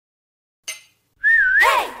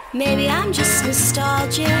Maybe I'm just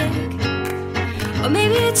nostalgic, or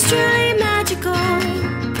maybe it's truly magical.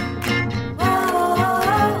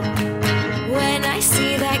 Oh, when I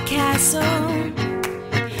see that castle,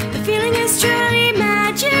 the feeling is truly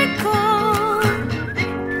magical.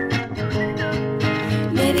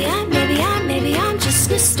 Maybe I'm just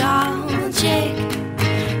nostalgic.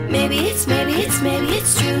 Maybe it's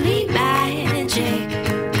truly magic.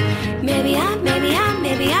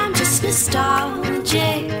 Maybe I'm just nostalgic.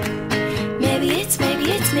 Maybe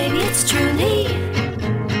it's truly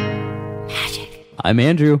magic. I'm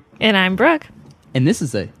Andrew. And I'm Brooke. And this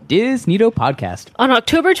is a DisNeato podcast. On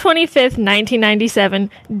October 25th, 1997,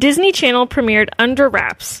 Disney Channel premiered Under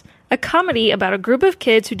Wraps, a comedy about a group of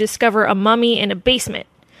kids who discover a mummy in a basement.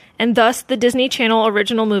 And thus, the Disney Channel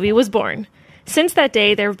original movie was born. Since that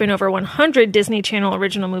day, there have been over 100 Disney Channel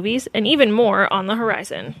original movies, and even more on the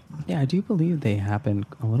horizon. Yeah, I do believe they happened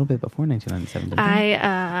a little bit before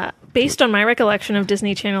 1997. Based on my recollection of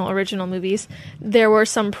Disney Channel original movies, there were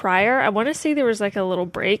some prior. I want to say there was like a little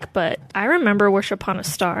break, but I remember Wish Upon a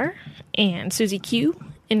Star and Susie Q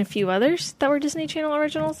and a few others that were Disney Channel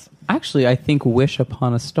originals. Actually, I think Wish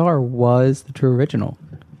Upon a Star was the true original.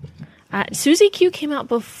 Susie Q came out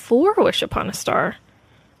before Wish Upon a Star.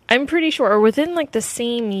 I'm pretty sure, or within like the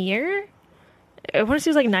same year. I want to say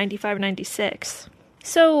it was like 95, 96.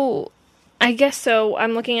 So, I guess so.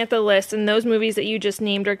 I'm looking at the list, and those movies that you just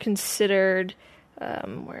named are considered,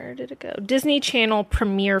 where did it go? Disney Channel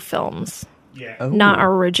premiere films. Yeah. Oh. Not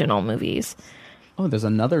original movies. Oh, there's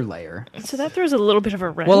another layer. So that throws a little bit of a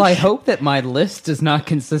wrench. Well, I hope that my list does not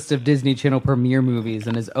consist of Disney Channel premiere movies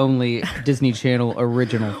and is only Disney Channel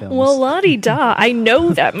original films. Well, la-di-da. I know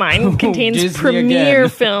that mine contains Disney premiere again.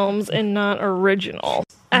 films and not original.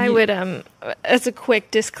 I would, as a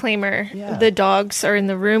quick disclaimer, Yeah. the dogs are in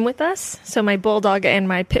the room with us. So my bulldog and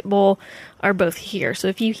my pit bull are both here. So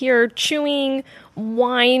if you hear chewing,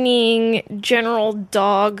 whining, general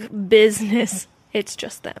dog business, it's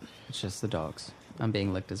just them. It's just the dogs. I'm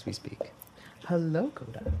being licked as we speak. Hello,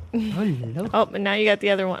 Coda. Hello. Oh, but now you got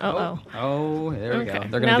the other one. Oh, there we go. Okay.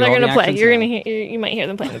 They're Now do they're all going to the play. actions You're now. going to hear. You might hear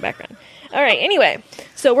them play in the background. All right. Anyway,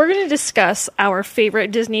 so we're going to discuss our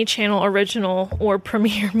favorite Disney Channel original or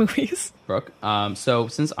premiere movies. Brooke. So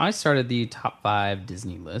since I started the top 5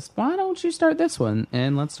 Disney list, why don't you start this one?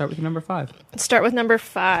 And let's start with your number 5. Let's start with number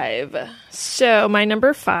 5. So my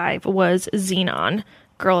number 5 was Xenon,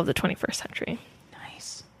 Girl of the 21st Century.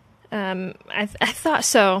 Nice. I thought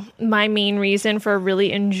so. My main reason for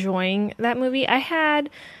really enjoying that movie, I had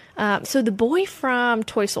so the boy from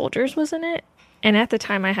Toy Soldiers was in it, and at the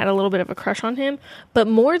time I had a little bit of a crush on him. But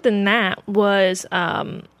more than that was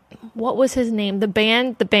what was his name? The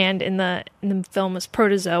band in the film was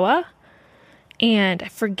Protozoa, and I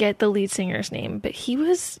forget the lead singer's name, but he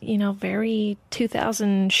was very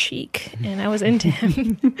 2000 chic, and I was into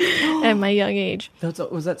him at my young age.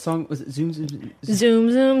 Was that song? Was it Zoom Zoom Zoom?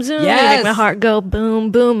 Zoom, zoom, zoom. Yes! You make my heart go boom,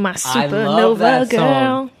 boom. My I love that supernova girl.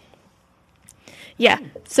 song. Yeah,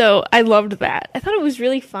 so I loved that. I thought it was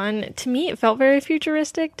really fun. To me, it felt very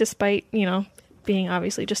futuristic, despite, being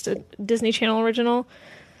obviously just a Disney Channel original.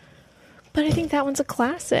 But I think that one's a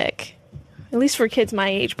classic. At least for kids my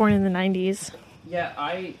age, born in the 90s. Yeah,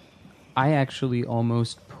 I actually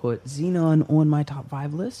almost put Xenon on my top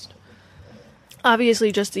 5 list.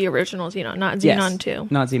 Obviously, just the original Xenon, not Xenon 2.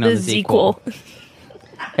 Not Xenon, the sequel.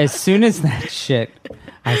 As soon as that shit,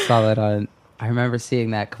 I saw that on... I remember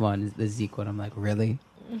seeing that come on, the sequel, and I'm like, really?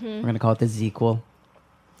 Mm-hmm. We're going to call it the sequel?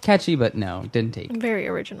 Catchy, but no, didn't take. Very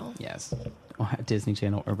original. Yes. Disney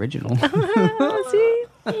Channel original. See?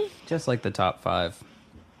 Just like the top 5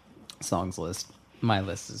 songs list. My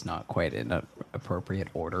list is not quite in an appropriate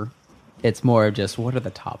order. It's more of just what are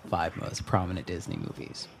the top 5 most prominent Disney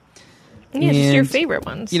movies. Yeah, just your And, favorite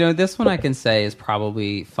ones. This one I can say is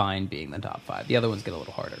probably fine being the top 5. The other ones get a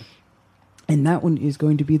little harder. And that one is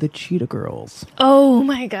going to be the Cheetah Girls. Oh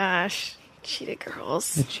my gosh. Cheetah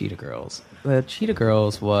Girls. The Cheetah Girls. The Cheetah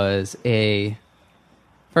Girls was a...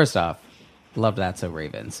 First off, loved That So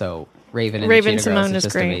Raven. So Raven and the Cheetah Simone Girls is is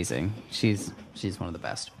just great. amazing. She's one of the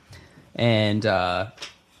best. And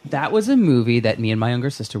that was a movie that me and my younger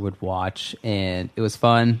sister would watch, and it was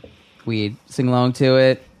fun. We'd sing along to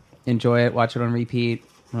it, enjoy it, watch it on repeat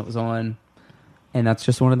when it was on. And that's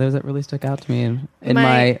just one of those that really stuck out to me in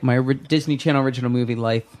my Disney Channel original movie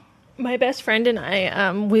life. My best friend and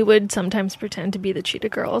I, we would sometimes pretend to be the Cheetah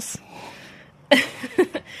Girls.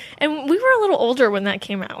 And we were a little older when that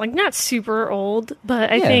came out. Like, not super old,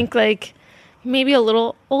 but I think, like, maybe a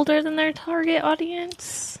little older than their target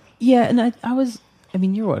audience. Yeah, and I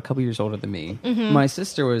mean, you're what, a couple years older than me. Mm-hmm. My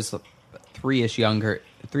sister was three-ish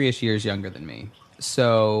years younger than me.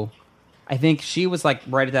 So I think she was like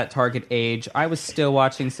right at that target age. I was still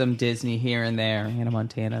watching some Disney here and there, Hannah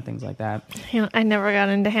Montana, things like that. I never got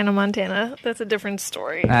into Hannah Montana. That's a different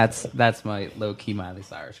story. That's my low-key Miley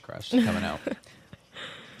Cyrus crush coming out.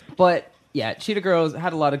 But yeah, Cheetah Girls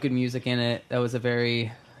had a lot of good music in it. That was a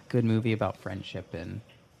very good movie about friendship and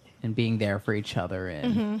being there for each other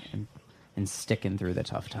and sticking through the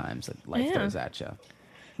tough times that life throws at you.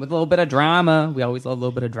 With a little bit of drama. We always love a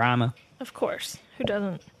little bit of drama. Of course. Who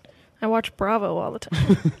doesn't? I watch Bravo all the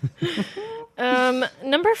time.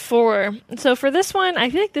 Number 4. So for this one, I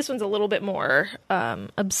feel like this one's a little bit more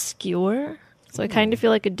obscure. So I kind of feel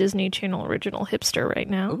like a Disney Channel original hipster right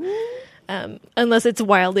now. Unless it's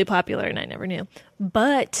wildly popular and I never knew.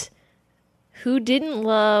 But who didn't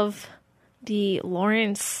love the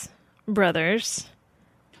Lawrence brothers?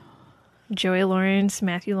 Joey Lawrence,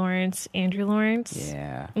 Matthew Lawrence, Andrew Lawrence.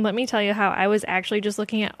 Yeah. Let me tell you how I was actually just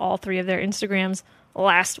looking at all 3 of their Instagrams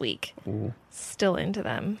last week. Ooh. Still into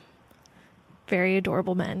them. Very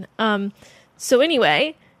adorable men. So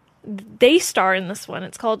anyway, they star in this one.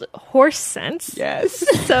 It's called Horse Sense. Yes.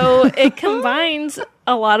 So it combines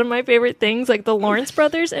a lot of my favorite things, like the Lawrence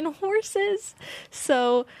brothers and horses.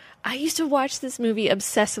 So I used to watch this movie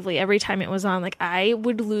obsessively every time it was on. Like, I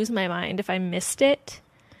would lose my mind if I missed it.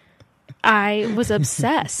 I was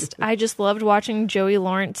obsessed. I just loved watching Joey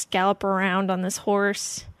Lawrence gallop around on this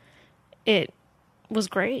horse. It was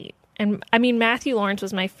great. And I mean, Matthew Lawrence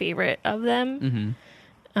was my favorite of them.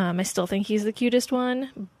 I still think he's the cutest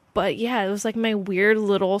one. But yeah, it was like my weird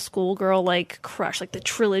little schoolgirl like crush. Like the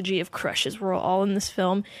trilogy of crushes were all in this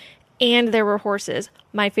film. And there were horses.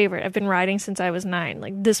 My favorite. I've been riding since I was 9.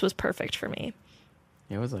 Like, this was perfect for me.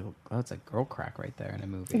 It was like, oh, it's a girl crack right there in a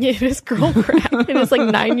movie. It is girl crack. It is like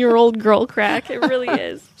 9-year-old girl crack. It really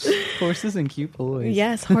is. Horses and cute boys.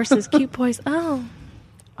 Yes, horses, cute boys. Oh.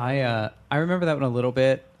 I remember that one a little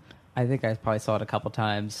bit. I think I probably saw it a couple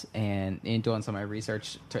times, and in doing some of my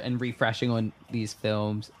research and refreshing on these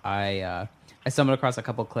films, I stumbled across a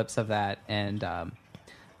couple clips of that, and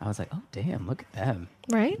I was like, oh, damn, look at them.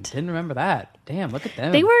 Right? Didn't remember that. Damn, look at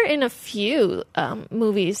them. They were in a few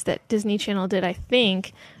movies that Disney Channel did, I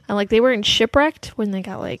think. Like, they were in Shipwrecked when they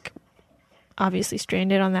got, like, obviously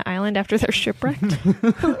stranded on that island after they're shipwrecked.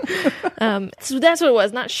 So that's what it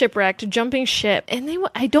was, not Shipwrecked, Jumping Ship. And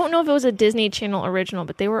I don't know if it was a Disney Channel original,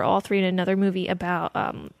 but they were all 3 in another movie about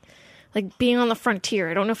like being on the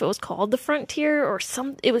frontier. I don't know if it was called The Frontier or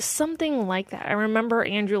it was something like that. I remember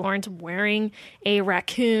Andrew Lawrence wearing a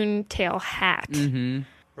raccoon tail hat. Mm-hmm.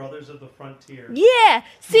 Brothers of the Frontier. Yeah,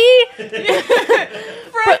 see?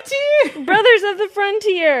 Frontier! Brothers of the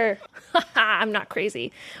Frontier. I'm not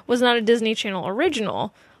crazy. Was not a Disney Channel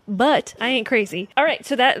original, but I ain't crazy. All right,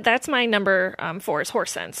 so that's my number 4 is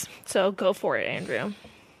Horse Sense. So go for it, Andrew.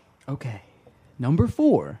 Okay. Number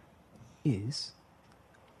 4 is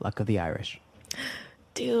Luck of the Irish.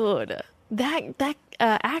 Dude, that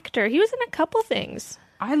actor, he was in a couple things.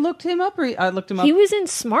 I looked him up. He was in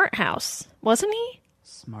Smart House, wasn't he?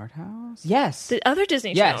 Smart House? Yes. The other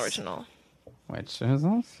Disney Channel original. Which is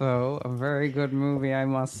also a very good movie, I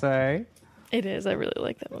must say. It is. I really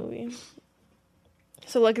like that movie.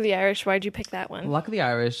 So Luck of the Irish, why'd you pick that one? Luck of the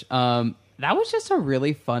Irish. That was just a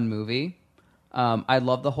really fun movie. I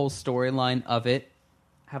love the whole storyline of it.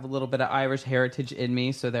 Have a little bit of Irish heritage in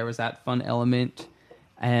me, so there was that fun element.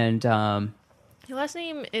 And your last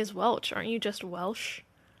name is Welch. Aren't you just Welsh?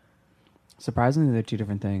 Surprisingly, they're 2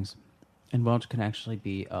 different things. And Welch can actually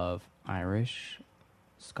be of Irish,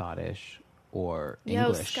 Scottish, or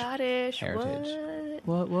English Scottish heritage.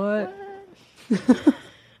 What? What?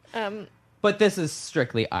 But this is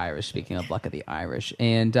strictly Irish, speaking of Luck of the Irish.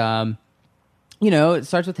 And, it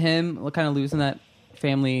starts with him kind of losing that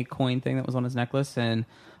family coin thing that was on his necklace and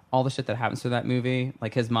all the shit that happens to that movie.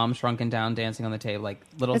 Like his mom shrunken down, dancing on the table, like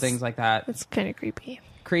little things like that. It's kind of creepy.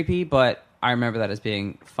 Creepy, but I remember that as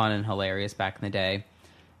being fun and hilarious back in the day.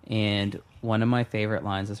 And one of my favorite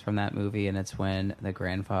lines is from that movie, and it's when the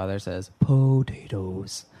grandfather says,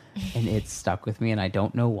 potatoes. And it stuck with me, and I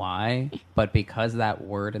don't know why, but because that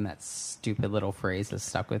word and that stupid little phrase has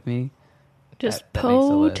stuck with me. Just that makes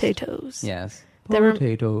the list. potatoes. Yes.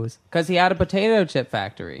 Potatoes. Because he had a potato chip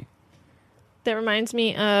factory. That reminds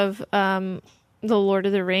me of The Lord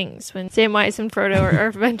of the Rings, when Samwise and Frodo are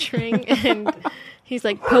adventuring, and he's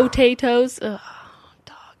like, potatoes. Ugh,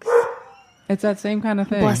 dogs. It's that same kind of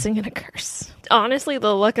thing. Blessing and a curse. Honestly,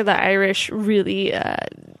 the Luck of the Irish really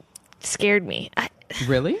scared me.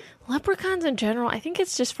 Really? Leprechauns in general, I think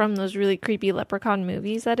it's just from those really creepy leprechaun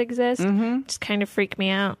movies that exist. Mm-hmm. Just kind of freak me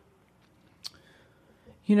out.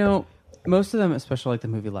 Most of them, especially like the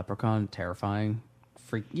movie Leprechaun, terrifying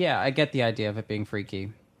freak. Yeah, I get the idea of it being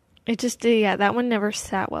freaky. It just, yeah, that one never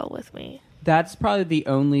sat well with me. That's probably the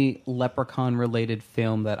only leprechaun-related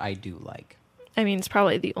film that I do like. I mean, it's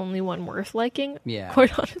probably the only one worth liking, Yeah.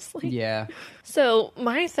 quite honestly. Yeah. So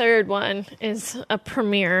my third one is a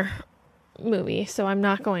premiere movie, so I'm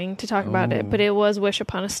not going to talk about it, but it was Wish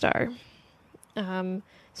Upon a Star.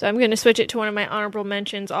 So I'm going to switch it to one of my honorable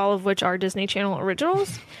mentions, all of which are Disney Channel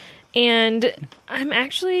originals. And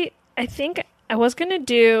I think I was going to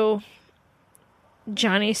do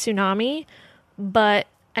Johnny Tsunami, but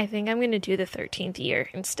I think I'm going to do The 13th Year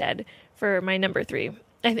instead for my number 3.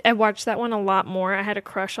 I watched that one a lot more. I had a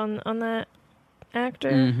crush on that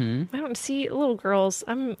actor. Mm-hmm. I don't see little girls.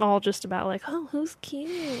 I'm all just about like, oh, who's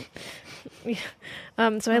cute?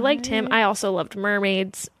 Yeah. So I liked him. I also loved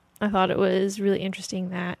mermaids. I thought it was really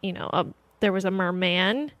interesting that, there was a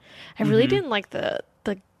merman. I really didn't like the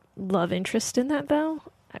love interest in that, though.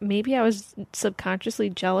 Maybe I was subconsciously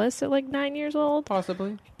jealous at like 9 years old.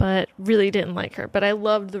 Possibly. But really didn't like her. But I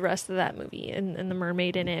loved the rest of that movie and the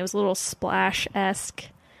mermaid in it. It was a little Splash-esque.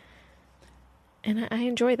 And I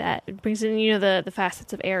enjoy that. It brings in, the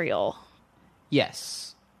facets of Ariel.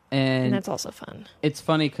 Yes. And that's also fun. It's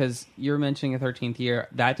funny because you're mentioning a 13th Year.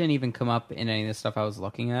 That didn't even come up in any of the stuff I was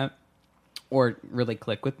looking at or really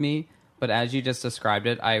click with me. But as you just described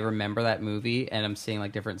it, I remember that movie, and I'm seeing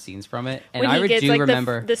like different scenes from it. And when he gets, do like,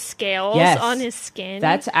 remember the scales on his skin.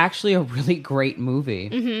 That's actually a really great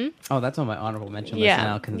movie. Mm-hmm. Oh, that's on my honorable mention list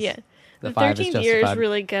now. Yeah. The 13th Year is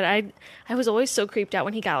really good. I was always so creeped out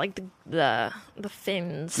when he got like the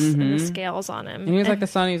fins and the scales on him. And he was like the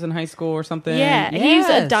son. He was in high school or something. Yeah, yes.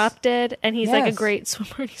 He's adopted, and he's like a great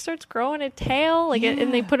swimmer. And he starts growing a tail,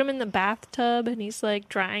 and they put him in the bathtub, and he's like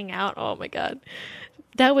drying out. Oh my god.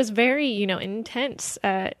 That was very, intense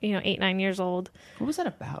at, 8, 9 years old. What was that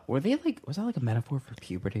about? Was that like a metaphor for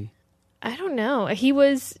puberty? I don't know.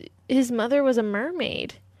 His mother was a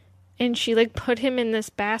mermaid, and she like put him in this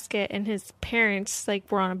basket, and his parents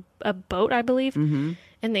like were on a boat, I believe, and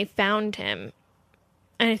they found him.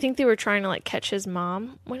 And I think they were trying to like catch his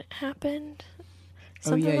mom when it happened.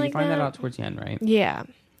 Something you like find that out towards the end, right? Yeah.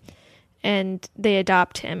 And they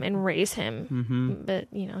adopt him and raise him. Mm-hmm. But,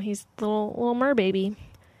 he's a little merbaby.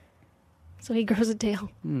 So he grows a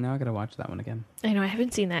tail. Now I gotta watch that one again. I know, I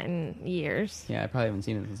haven't seen that in years. Yeah, I probably haven't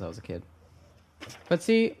seen it since I was a kid. But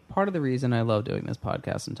see, part of the reason I love doing this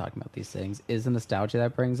podcast and talking about these things is the nostalgia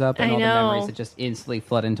that brings up and all the memories that just instantly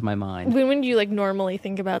flood into my mind. When would you like normally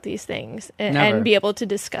think about these things Never. and be able to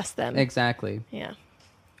discuss them? Exactly. Yeah.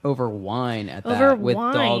 Over wine at Over that, with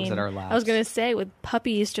wine. dogs at our laps. I was going to say, with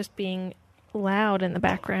puppies just being loud in the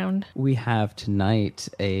background. We have tonight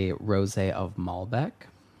a rosé of Malbec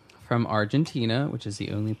from Argentina, which is the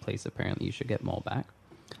only place apparently you should get Malbec.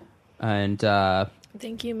 And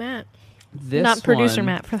thank you, Matt. this Not producer one,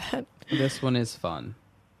 Matt for that. This one is fun.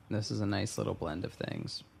 This is a nice little blend of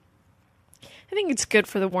things. I think it's good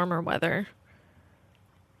for the warmer weather.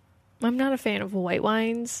 I'm not a fan of white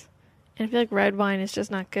wines. And I feel like red wine is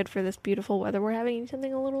just not good for this beautiful weather we're having.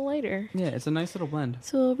 Something a little lighter. Yeah, it's a nice little blend.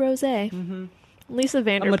 So rosé. Mm-hmm. Lisa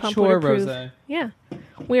Vanderpump A mature would approve. rosé. Yeah,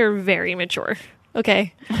 we are very mature.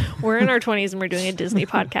 Okay, we're in our 20s and we're doing a Disney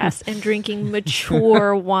podcast and drinking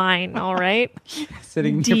mature wine. All right,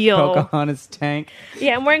 Sitting in Deal. your Pocahontas tank.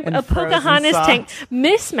 Yeah, I'm wearing And a frozen Pocahontas tank, socks.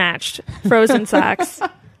 mismatched frozen socks.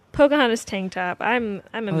 Pocahontas tank top. I'm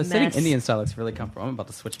a The mess. sitting Indian style looks really comfortable. I'm about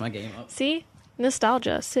to switch my game up. See,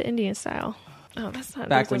 nostalgia. Sit Indian style. Oh, that's not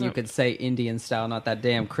Back that when you doesn't- could say Indian style, not that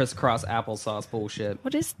damn crisscross applesauce bullshit.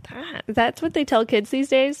 What is that? That's what they tell kids these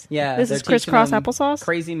days? Yeah, This they're is crisscross teaching them applesauce?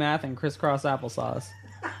 Crazy math and crisscross applesauce.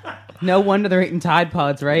 No wonder they're eating Tide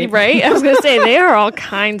Pods, right? Right? I was going to say, they are all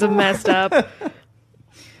kinds of messed up.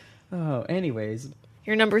 Oh, anyways.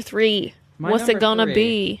 Your number 3. My What's it number gonna 3.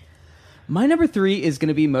 be? My number 3 is going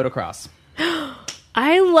to be motocross.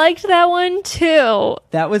 I liked that one too.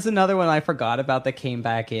 That was another one I forgot about that came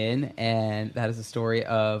back in, and that is a story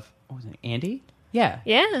of, what was it, Andy? Yeah.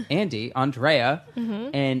 Andy, Andrea,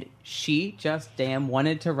 and she just damn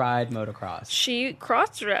wanted to ride motocross. She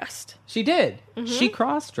cross-dressed. She did. She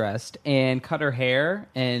cross-dressed and cut her hair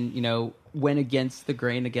and, went against the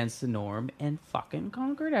grain, against the norm, and fucking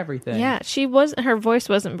conquered everything. Yeah, her voice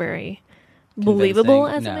wasn't very believable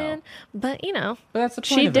as No. a man, but But that's the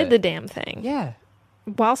point she of did it. the damn thing. Yeah.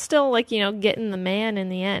 While still, getting the man in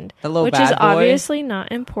the end. Hello, which bad is boy. obviously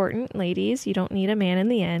not important, ladies. You don't need a man in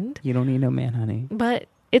the end. You don't need no man, honey. But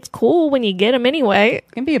it's cool when you get him anyway.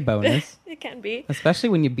 It can be a bonus. It can be. Especially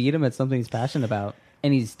when you beat him at something he's passionate about.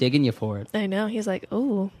 And he's digging you for it. I know. He's like,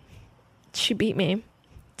 oh, she beat me.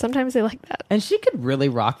 Sometimes they like that. And she could really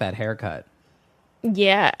rock that haircut.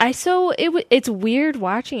 Yeah, it's weird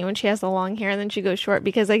watching it when she has the long hair and then she goes short,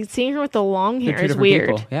 because like seeing her with the long hair is weird.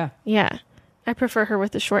 People. Yeah. Yeah. I prefer her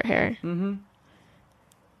with the short hair. Mm-hmm.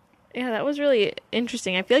 Yeah, that was really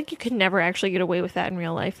interesting. I feel like you could never actually get away with that in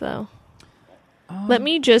real life, though. Let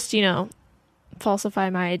me just, falsify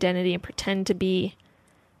my identity and pretend to be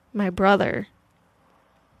my brother.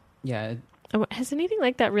 Yeah. Has anything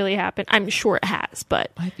like that really happened? I'm sure it has,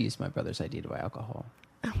 but... I've used my brother's ID to buy alcohol.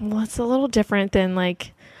 Well, it's a little different than,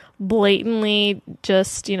 like, blatantly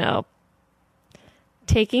just,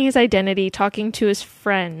 taking his identity, talking to his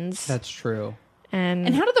friends. That's true.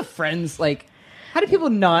 And how do the friends, like... How do people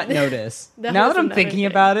not notice? That Now was that I'm another thinking thing.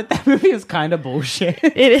 about it, that movie is kind of bullshit.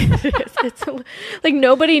 It is. It's like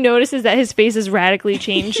nobody notices that his face is radically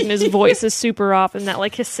changed and his voice is super off, and that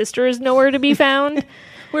like his sister is nowhere to be found.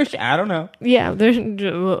 I don't know. Yeah, I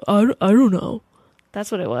don't know.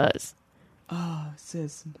 That's what it was. Oh,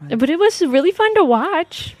 sis. But it was really fun to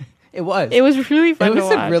watch. It was. It was really fun to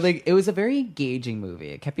watch. It was a very engaging movie.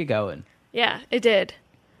 It kept you going. Yeah, it did.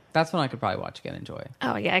 That's one I could probably watch again and enjoy.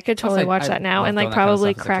 Oh yeah, I could totally watch that now and like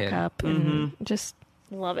probably crack up and just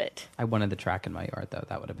love it. I wanted the track in my yard though.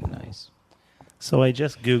 That would have been nice. So I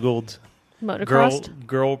just Googled Motocross.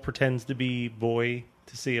 Girl pretends to be boy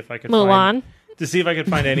to see if I could Mulan.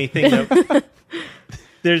 find anything. That,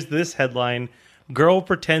 there's this headline: Girl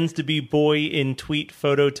pretends to be boy in tweet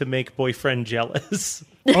photo to make boyfriend jealous.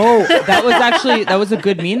 Oh, that was a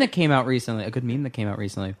good meme that came out recently.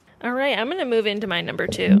 All right, I'm going to move into my number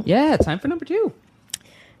 2. Yeah, time for number 2.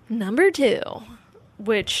 Number 2,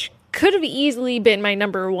 which could have easily been my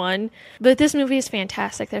number 1, but this movie is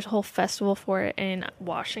fantastic. There's a whole festival for it in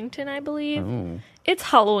Washington, I believe. Oh. It's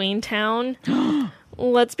Halloween Town.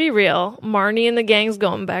 Let's be real. Marnie and the gang's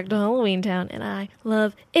going back to Halloween Town, and I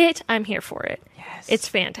love it. I'm here for it. Yes. It's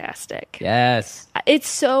fantastic. Yes. It's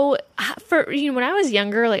so, when I was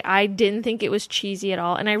younger, like, I didn't think it was cheesy at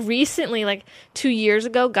all. And I recently, like, 2 years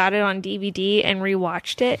ago, got it on DVD and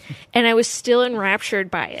rewatched it, and I was still enraptured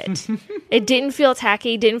by it. It didn't feel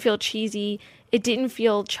tacky, didn't feel cheesy, it didn't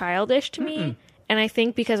feel childish to me. And I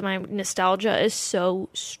think because my nostalgia is so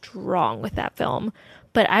strong with that film.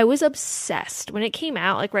 But I was obsessed. When it came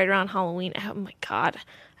out, like, right around Halloween, oh my God,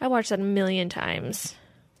 I watched that a million times.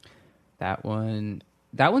 That one's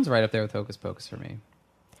right up there with Hocus Pocus for me.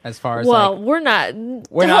 As far as we're not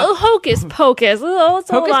Hocus Pocus. Let's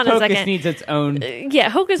hold on a second. Hocus Pocus needs its own. Yeah,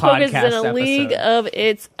 Hocus Pocus is in a league of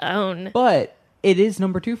its own. But it is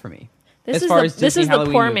number 2 for me. This is the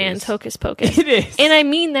poor man's Hocus Pocus. It is, and I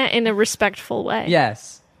mean that in a respectful way.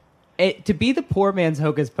 Yes, to be the poor man's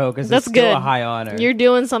Hocus Pocus That's is still good. a high honor. You're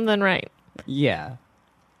doing something right. Yeah.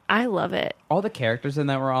 I love it. All the characters in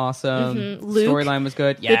that were awesome. Mm-hmm. Luke, storyline was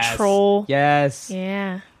good. Yes. The troll. Yes.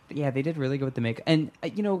 Yeah. Yeah, they did really good with the makeup. And,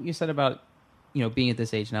 you said about, being at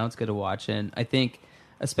this age now, it's good to watch. And I think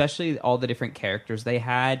especially all the different characters they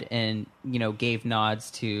had and, gave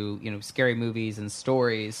nods to, scary movies and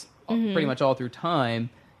stories pretty much all through time.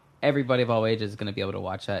 Everybody of all ages is going to be able to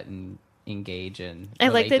watch that and engage and I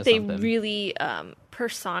like that they really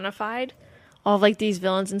personified all of, like, these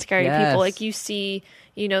villains and scary people. Like, you see,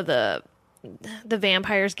 the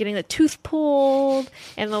vampires getting the tooth pulled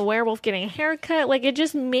and the werewolf getting a haircut. Like, it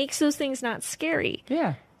just makes those things not scary.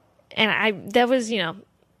 Yeah. And that was,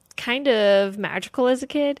 kind of magical as a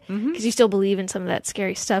kid because you still believe in some of that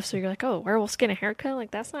scary stuff. So you're like, oh, werewolf's getting a haircut?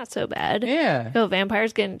 Like, that's not so bad. Yeah. Oh,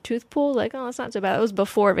 vampires getting a tooth pulled? Like, oh, that's not so bad. It was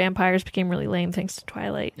before vampires became really lame thanks to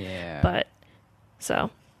Twilight. Yeah. But,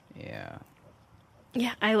 so. Yeah.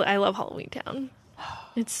 Yeah, I love Halloween Town.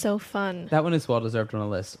 It's so fun. That one is well deserved on a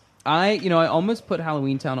list. I almost put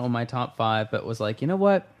Halloween Town on my top 5, but was like, you know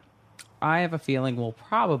what? I have a feeling we'll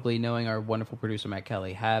probably, knowing our wonderful producer Matt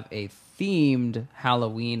Kelly, have a themed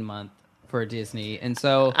Halloween month for Disney, and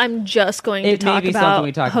so I'm just going to talk about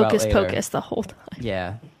Hocus about Pocus the whole time.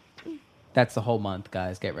 Yeah, that's the whole month,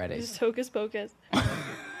 guys. Get ready. Just Hocus Pocus.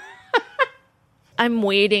 I'm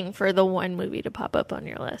waiting for the one movie to pop up on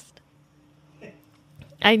your list.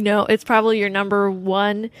 I know it's probably your number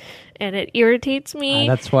 1, and it irritates me.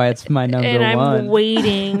 That's why it's my number 1. And I'm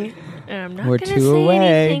waiting. And I'm not We're going to 2 say away.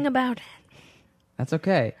 anything about it. That's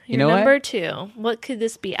okay. You Your know number what? 2. What could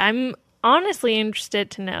this be? I'm honestly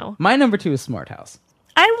interested to know. My number 2 is Smart House.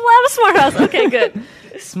 I love Smart House. Okay, good.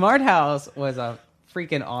 Smart House was a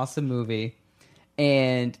freaking awesome movie,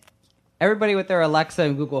 and everybody with their Alexa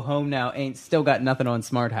and Google Home now ain't still got nothing on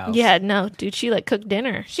Smart House. Yeah, no, dude, she like cooked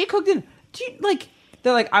dinner. She cooked dinner.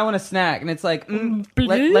 They're like, I want a snack, and it's like,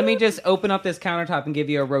 let me just open up this countertop and give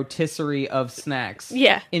you a rotisserie of snacks.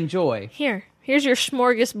 Yeah, enjoy. Here's your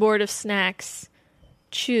smorgasbord of snacks.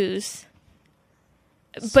 Choose.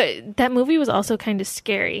 But that movie was also kind of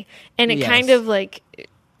scary, and it Yes. kind of like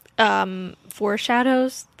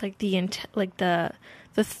foreshadows like the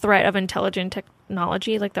threat of intelligent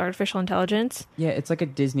technology, like the artificial intelligence. Yeah, it's like a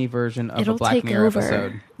Disney version of It'll a Black take Mirror over.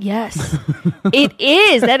 episode. Yes, it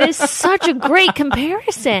is. That is such a great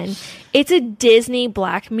comparison. It's a Disney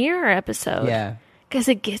Black Mirror episode. Yeah. Because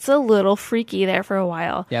it gets a little freaky there for a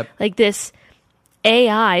while. Yep. Like this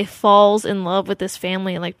AI falls in love with this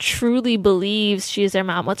family and like truly believes she is their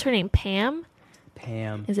mom. What's her name? Pam?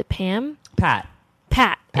 Pam. Is it Pam? Pat.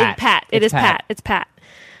 Pat. Pat. Pat. It It's is Pat. Pat. It's Pat.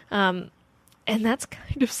 And that's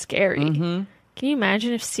kind of scary. Mm-hmm. Can you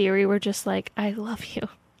imagine if Siri were just like, I love you.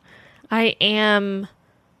 I am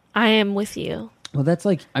with you. Well, that's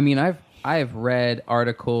like, I mean, I've read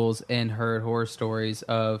articles and heard horror stories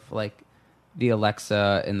of like the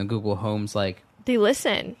Alexa and the Google Homes, like, They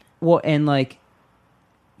listen. well, and like,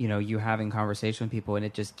 you know, you having conversation with people and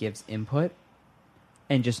it just gives input,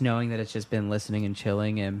 and just knowing that it's just been listening and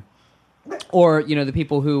chilling, and or you know, the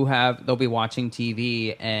people who they'll be watching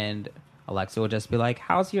TV and Alexa will just be like,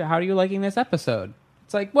 how are you liking this episode?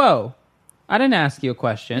 It's like, whoa, I didn't ask you a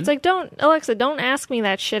question. It's like, Alexa, don't ask me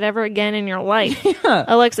that shit ever again in your life.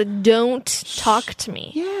 Alexa, don't talk to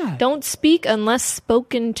me. Yeah. Don't speak unless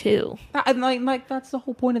spoken to. And like that's the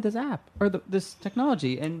whole point of this app or this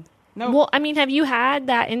technology. And no, Well, I mean, have you had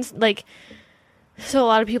that so a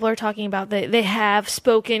lot of people are talking about they have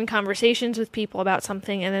spoken conversations with people about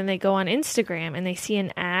something, and then they go on Instagram and they see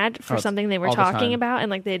an ad for it's something they were all the talking time. about,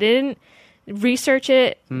 and like they didn't research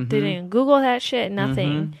it, they didn't Google that shit,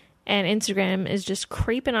 nothing. And Instagram is just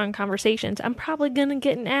creeping on conversations. I'm probably gonna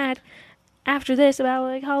get an ad after this about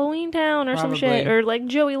like Halloween Town or some shit, Probably. or like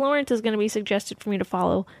Joey Lawrence is gonna be suggested for me to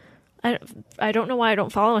follow. I don't know why I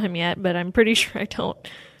don't follow him yet, but I'm pretty sure I don't.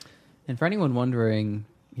 And for anyone wondering,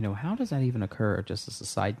 you know, how does that even occur? Just as a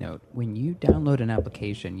side note, when you download an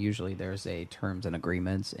application, usually there's a terms and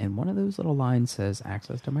agreements, and one of those little lines says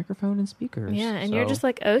access to microphone and speakers. Yeah, and you're So just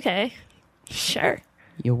like, okay, sure.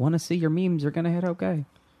 you want to see your memes, you're gonna hit okay.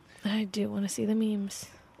 I do want to see the memes.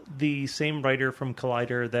 The same writer from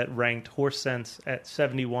Collider that ranked Horse Sense at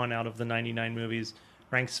 71 out of the 99 movies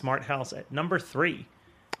ranked Smart House at number 3.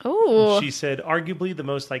 Oh, She said, arguably the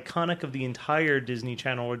most iconic of the entire Disney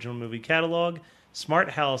Channel original movie catalog, Smart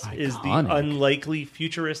House is the Iconic. unlikely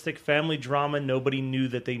futuristic family drama nobody knew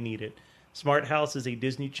that they needed. Smart House is a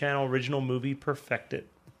Disney Channel original movie perfected.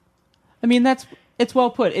 I mean, it's well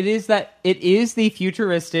put. It is the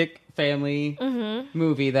futuristic family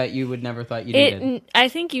movie that you would never thought you needed. I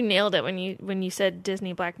think you nailed it when you said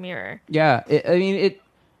Disney Black Mirror. Yeah,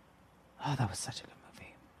 oh, that was such a good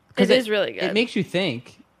movie. 'Cause It is really good. It makes you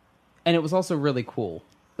think, and it was also really cool.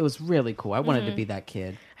 It was really cool. I wanted to be that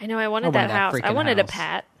kid. I know. I wanted wanted that that house. I freaking wanted a house.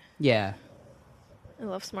 Pat. Yeah. I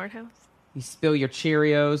love Smart House. You spill your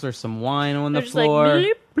Cheerios or some wine on They're the just like, floor.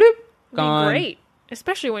 bloop. bloop, I mean, gone. great,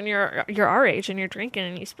 especially when you're our age and you're drinking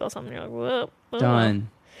and you spill something. You're like, whoa, whoa. Done.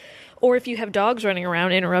 Or if you have dogs running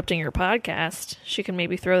around interrupting your podcast, she can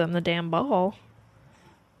maybe throw them the damn ball.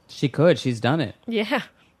 She could. She's done it. Yeah,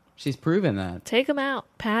 She's proven that. take them out,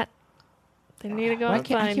 Pat. They need to go Well, I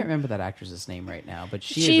outside. can't remember that actress's name right now, but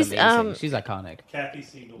She's, is amazing. She's iconic. Kathy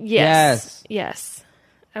Siegel. Yes.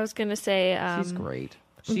 I was gonna say She's great.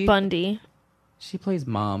 She Bundy. plays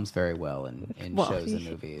moms very well in Well, shows and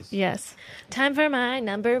movies. Yes. Time for my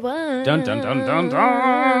number one. Dun, dun, dun, dun,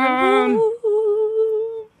 dun.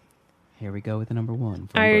 Here we go with the number one.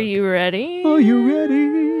 from Are Brooke. you ready? Are you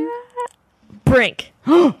ready? Brink.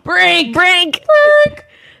 Brink.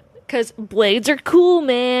 Because blades are cool,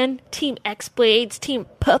 man. Team X Blades, Team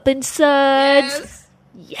Pup and Suds.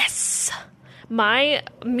 Yes.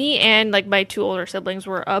 Me and like my two older siblings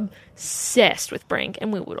were obsessed with Brink,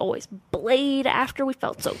 and we would always blade after. We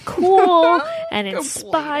felt so cool and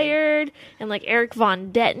inspired. And like Eric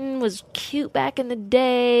Von Detten was cute back in the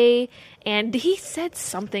day, and he said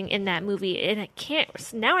something in that movie, and I can't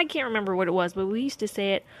remember what it was, but we used to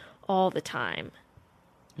say it all the time.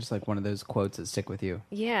 Just like one of those quotes that stick with you.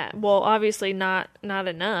 Yeah, well, obviously not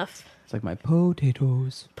enough. It's like my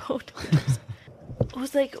potatoes. Potatoes. It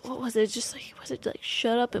was like, what was it? Just like, was it like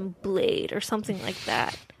shut up and blade or something like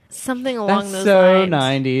that? Something along That's those so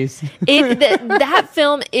lines. 90s. That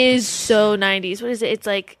film is so 90s. What is it? It's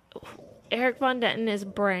like Eric Von Detten is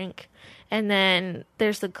Brink, and then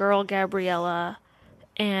there's the girl Gabriella,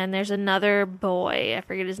 and there's another boy, I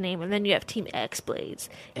forget his name, and then you have Team X Blades,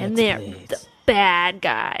 and they're the bad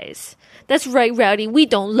guys. That's right, Rowdy. We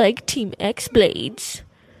don't like Team X Blades.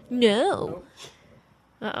 No.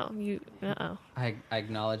 Uh-oh. I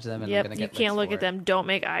acknowledge them, and I'm Yep, going to you get can't licks look for at it. them. Don't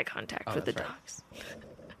make eye contact with the that's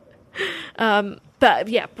dogs. But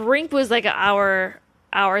yeah, Brink was like our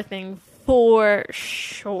our thing for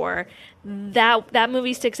sure. That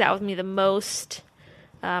movie sticks out with me the most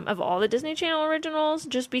of all the Disney Channel originals,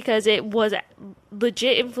 just because it was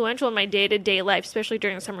legit influential in my day-to-day life, especially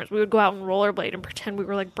during the summers. We would go out and rollerblade and pretend we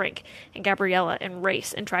were like Brink and Gabriella and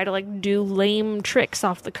race and try to like do lame tricks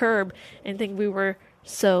off the curb and think we were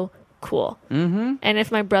so cool. Mm-hmm. And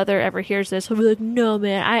if my brother ever hears this, he'll be like, no,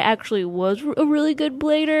 man, I actually was a really good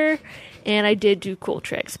blader and I did do cool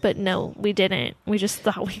tricks. But no, we didn't. We just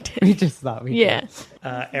thought we did. We just thought we did.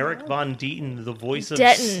 Eric Von Deeten, the voice of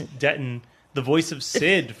Denton. The voice of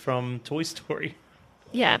Sid from Toy Story.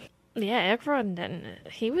 Yeah, Eric Von Denton.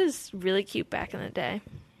 He was really cute back in the day.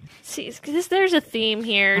 See, there's a theme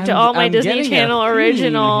here to all my Disney Channel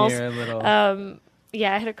originals.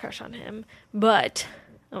 Yeah, I had a crush on him, but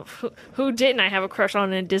who didn't I have a crush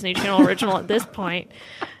on in a Disney Channel original at this point?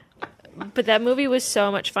 But that movie was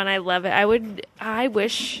so much fun. I love it. I'm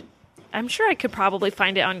sure I could probably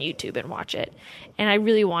find it on YouTube and watch it, and I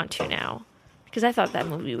really want to now. Because I thought that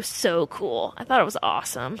movie was so cool. I thought it was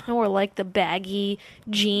awesome. I wore like the baggy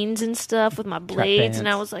jeans and stuff with my blades. And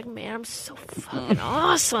I was like, man, I'm so fucking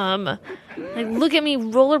awesome. Like, look at me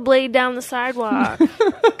rollerblade down the sidewalk.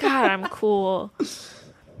 God, I'm cool.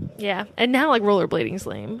 Yeah. And now like rollerblading's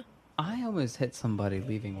lame. I almost hit somebody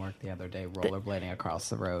leaving work the other day rollerblading across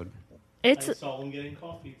the road. I saw him getting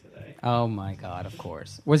coffee today. Oh my God, of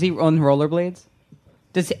course. Was he on rollerblades?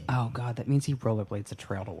 Does he? Oh God, that means he rollerblades a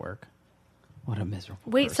trail to work. What a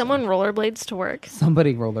miserable person. Someone rollerblades to work?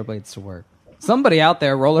 Somebody rollerblades to work. Somebody out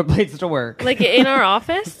there rollerblades to work. Like in our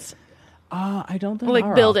office? I don't think like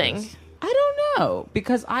our building. Office. I don't know.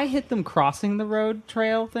 Because I hit them crossing the road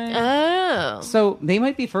trail thing. Oh. So they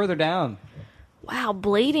might be further down. Wow,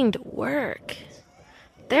 blading to work.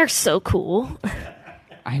 They're so cool.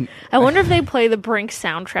 I wonder if they play the Brink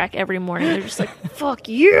soundtrack every morning. They're just like, fuck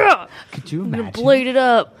yeah! Could you imagine? I'm gonna blade it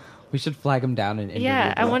up. We should flag him down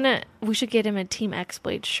and we should get him a Team X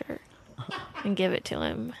Blade shirt and give it to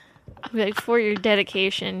him. Be like, for your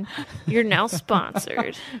dedication, you're now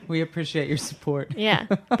sponsored. We appreciate your support. Yeah,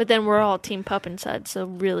 but then we're all Team Pup and Sud, so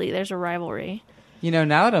really, there's a rivalry. You know,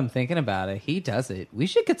 now that I'm thinking about it, he does it. We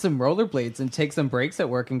should get some rollerblades and take some breaks at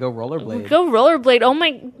work and go rollerblade. Go rollerblade. Oh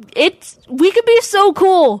my, we could be so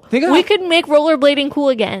cool. We could make rollerblading cool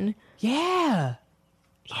again. Yeah.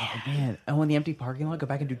 Oh man! And when the empty parking lot, go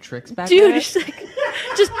back and do tricks back there. Dude, just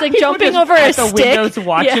like jumping over a stick. The windows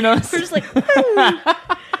watching us. We're just like,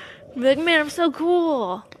 man, I'm so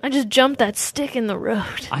cool. I just jumped that stick in the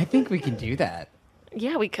road. I think we can do that.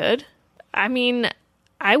 Yeah, we could. I mean,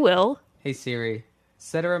 I will. Hey Siri,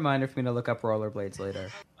 set a reminder for me to look up rollerblades later.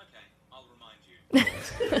 Okay, I'll remind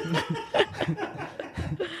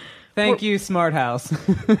you. Thank you, Smart House.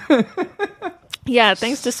 Yeah,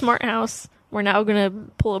 thanks to Smart House. We're now going to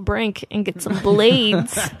pull a Brink and get some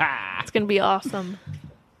blades. It's going to be awesome.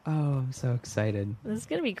 Oh, I'm so excited. This is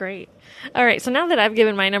going to be great. All right, so now that I've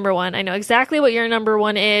given my number one, I know exactly what your number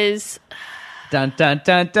one is. Dun, dun,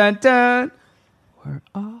 dun, dun, dun. We're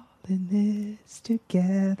all in this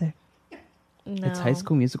together. No. It's High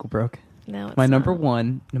School Musical, Brooke. No, it's my not. number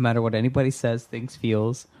one, no matter what anybody says, thinks,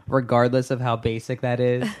 feels, regardless of how basic that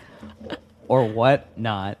is or what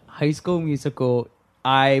not, High School Musical,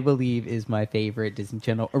 I believe, is my favorite Disney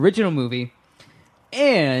Channel original movie.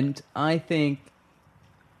 And I think,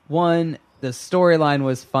 one, the storyline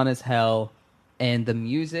was fun as hell. And the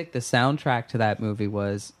music, the soundtrack to that movie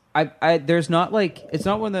was... there's not like... It's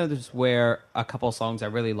not one of those where a couple songs I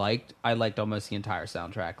really liked. I liked almost the entire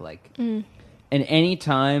soundtrack. And any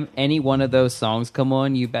time any one of those songs come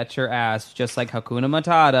on, you bet your ass, just like Hakuna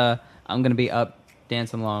Matata, I'm going to be up,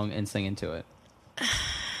 dancing along, and singing to it.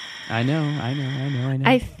 I know.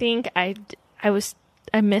 I think I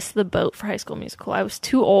missed the boat for High School Musical. I was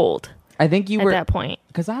too old. I think you were at that point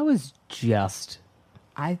because I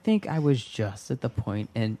think I was just at the point,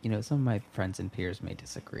 and you know, some of my friends and peers may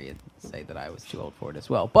disagree and say that I was too old for it as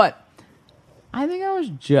well. But I think I was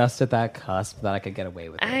just at that cusp that I could get away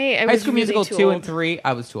with it. High School Musical 2 and 3,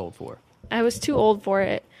 I was too old for. I was too old for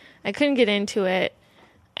it. I couldn't get into it.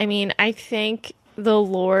 I mean, I thank the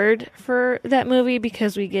Lord for that movie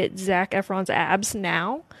because we get Zac Efron's abs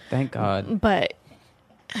now. Thank God. But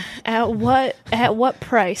at what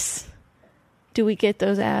price do we get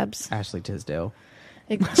those abs? Ashley Tisdale.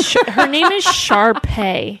 Her name is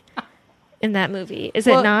Sharpay in that movie. Is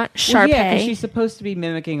it not Sharpay? Well, yeah, 'cause she's supposed to be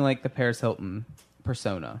mimicking like the Paris Hilton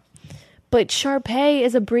persona. But Sharpay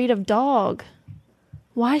is a breed of dog.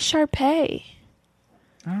 Why Sharpay?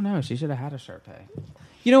 I don't know. She should have had a Sharpay.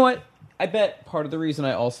 You know what? I bet part of the reason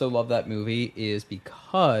I also love that movie is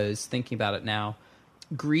because, thinking about it now,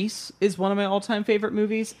 Grease is one of my all-time favorite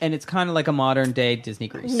movies, and it's kind of like a modern day Disney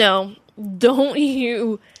Grease. No, don't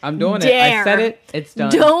you I'm doing dare. it. I said it. It's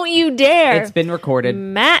done. Don't you dare. It's been recorded.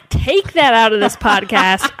 Matt, take that out of this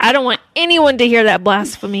podcast. I don't want anyone to hear that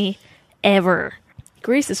blasphemy ever.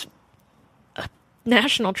 Grease is a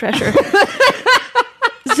national treasure.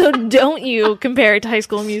 So don't you compare it to High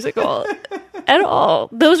School Musical at all.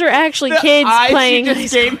 Those are actually kids playing. I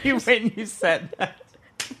just gave you when you said that.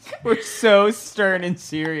 We're so stern and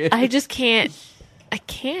serious. I just can't. I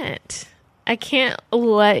can't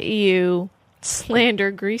let you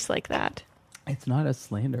slander Grease like that. It's not a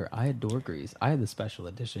slander. I adore Grease. I have the special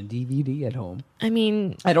edition DVD at home. I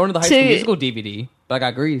mean, I don't have the High School Musical DVD, but I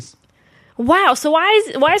got Grease. Wow. So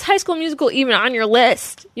why is High School Musical even on your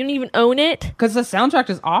list? You don't even own it? Because the soundtrack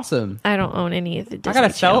is awesome. I don't own any of the Disney I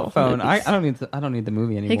got a cell phone. movies. I don't need the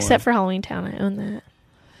movie anymore. Except for Halloween Town, I own that.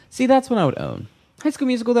 See, that's what I would own. High School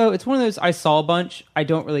Musical, though, it's one of those I saw a bunch. I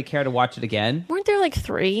don't really care to watch it again. Weren't there like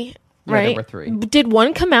 3? Yeah, right? there were 3. Did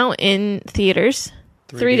one come out in theaters?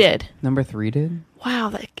 3 did. Number 3 did?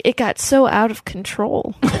 Wow, it got so out of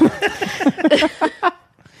control.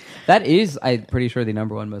 That is, I'm pretty sure, the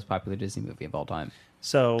number 1 most popular Disney movie of all time.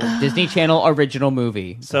 So, Disney Channel original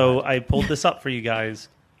movie. so I pulled this up for you guys.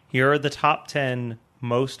 Here are the top 10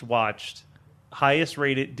 most watched, highest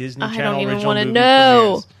rated Disney I Channel don't even original wanna movie know.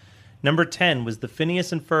 premieres. Number 10 was the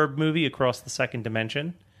Phineas and Ferb movie Across the Second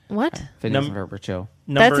Dimension. What? Phineas and Ferb show.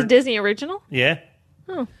 That's a Disney original? Yeah.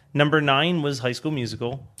 Oh. Number 9 was High School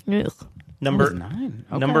Musical. Ugh. Number 9.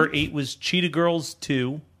 Okay. Number 8 was Cheetah Girls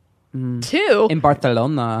 2. 2? In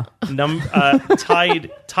Barcelona.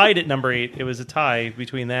 Tied at number 8. It was a tie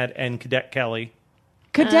between that and Cadet Kelly.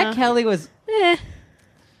 Cadet Kelly was... Eh.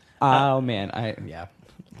 Oh, man. Yeah.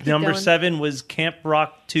 Number going. 7 was Camp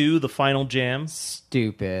Rock 2, The Final Jam.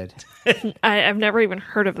 Stupid. I've never even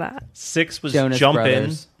heard of that. 6 was Jonas Jump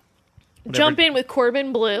Brothers. In. Jump In with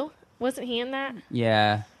Corbin Blue. Wasn't he in that?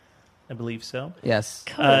 Yeah. I believe so. Yes.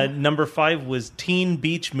 Cool. Number 5 was Teen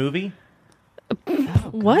Beach Movie.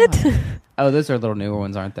 What? Oh, those are little newer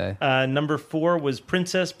ones, aren't they? Number 4 was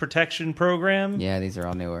Princess Protection Program. Yeah, these are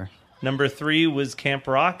all newer. Number 3 was Camp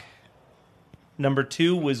Rock. Number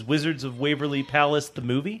 2 was Wizards of Waverly Palace, the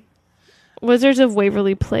movie. Wizards of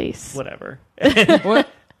Waverly Place. Whatever. What?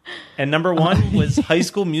 And number 1 was High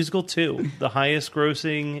School Musical 2, the highest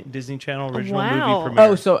grossing Disney Channel original Wow. movie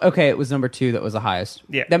premiere. Oh, so, okay, it was number 2 that was the highest.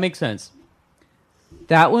 Yeah. That makes sense.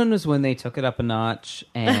 That one was when they took it up a notch,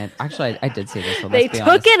 and actually, I did see this one. They let's be took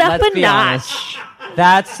honest. it up Let's a be honest. notch.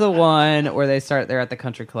 That's the one where they start there at the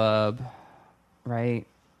country club, right?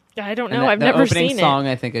 I don't And know. I've the never opening seen song,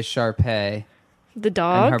 it. I think, is Sharpay The and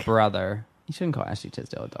dog? her brother. You shouldn't call Ashley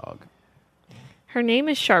Tisdale a dog. Her name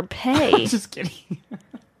is Sharpay. Just kidding.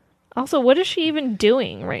 Also, what is she even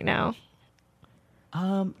doing right now?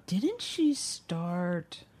 Didn't she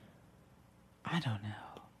start? I don't know.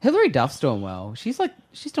 Hillary Duff's doing well. She's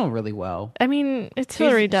doing really well. I mean, it's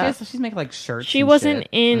Hillary Duff. She's making like shirts. She and wasn't shit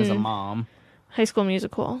in- as a mom. High School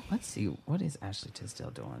Musical. Let's see. What is Ashley Tisdale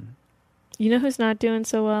doing? You know who's not doing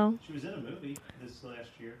so well? She was in a movie this last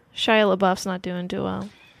year. Shia LaBeouf's not doing too well.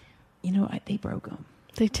 You know, they broke him.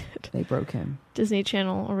 They did. They broke him. Disney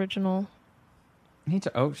Channel original.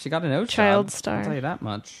 She got a nose Child job. star. I'll tell you that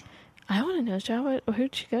much. I want to know, Joe,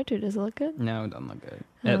 who'd she go to? Does it look good? No, it doesn't look good.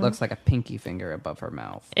 It looks like a pinky finger above her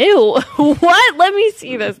mouth. Ew. What? Let me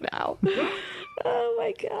see this now. Oh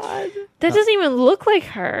my god. That doesn't even look like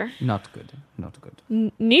her. Not good. Not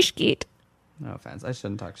good. Nishkit. No offense. I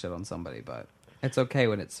shouldn't talk shit on somebody, but it's okay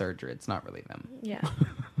when it's surgery. It's not really them. Yeah.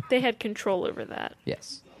 They had control over that.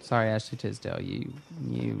 Yes. Sorry, Ashley Tisdale. You.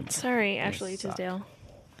 Sorry, Ashley suck. Tisdale.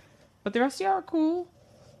 But the rest of y'all are cool.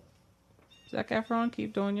 Zac Efron,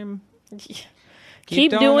 keep doing your.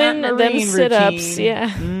 Keep that doing them marine sit-ups. routine. Yeah.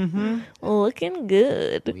 Mm-hmm. Looking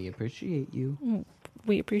good. We appreciate you.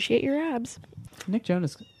 We appreciate your abs. Nick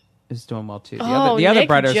Jonas is doing well too. The Oh, other Nick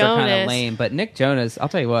brothers are kind Jonas. of lame, but Nick Jonas, I'll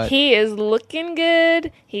tell you what. He is looking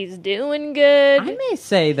good. He's doing good. I may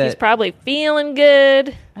say that He's probably feeling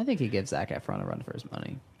good. I think he gives Zac Efron a run for his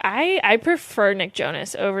money. I prefer Nick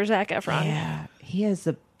Jonas over Zac Efron. Yeah, he has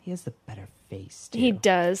the better face. Too. He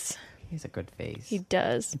does. He has a good face. He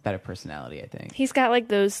does. Better personality, I think. He's got like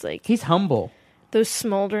those He's humble. those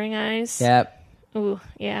smoldering eyes. Yep. Ooh,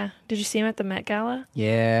 yeah. Did you see him at the Met Gala?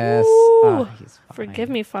 Yes. Ooh, Ah, he's fine. forgive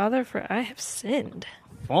me, Father, for I have sinned.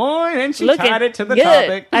 Fine, and she Looking tied it to the good.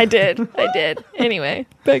 topic. I did. Anyway,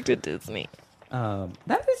 back to Disney.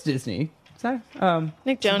 That is Disney. Nick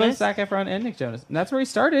Both Jonas. Zac Efron and Nick Jonas. And that's where he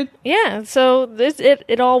started. Yeah, so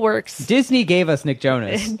it all works. Disney gave us Nick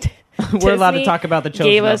Jonas. We're allowed to Disney talk about the gave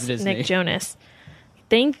children us of Disney. Nick Jonas.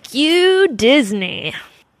 Thank you, Disney.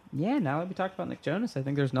 Yeah, now that we talked about Nick Jonas, I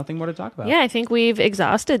think there's nothing more to talk about. Yeah, I think we've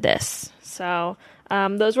exhausted this. So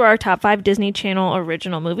those were our top 5 Disney Channel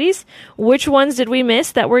original movies. Which ones did we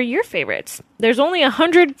miss that were your favorites? There's only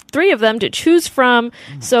 103 of them to choose from,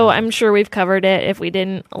 so I'm sure we've covered it. If we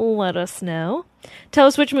didn't, let us know. Tell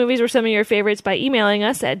us which movies were some of your favorites by emailing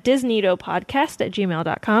us at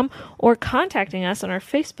disneatopodcast@gmail.com or contacting us on our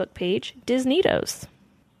Facebook page, DisNeatos.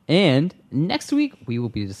 And next week, we will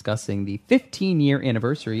be discussing the 15-year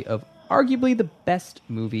anniversary of arguably the best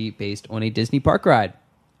movie based on a Disney park ride.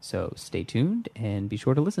 So stay tuned and be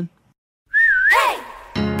sure to listen.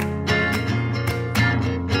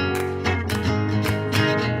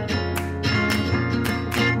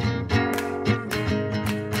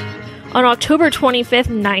 On October 25th,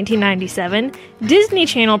 1997, Disney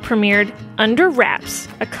Channel premiered Under Wraps,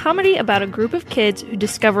 a comedy about a group of kids who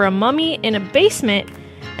discover a mummy in a basement,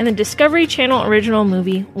 and the Discovery Channel original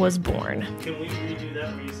movie was born. Can we redo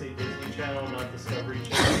that where you say Disney Channel, not Discovery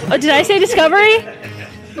Channel? Oh, did I say Discovery?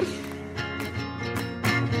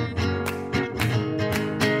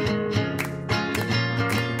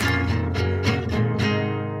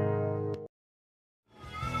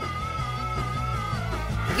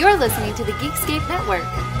 You're listening to the Geekscape Network.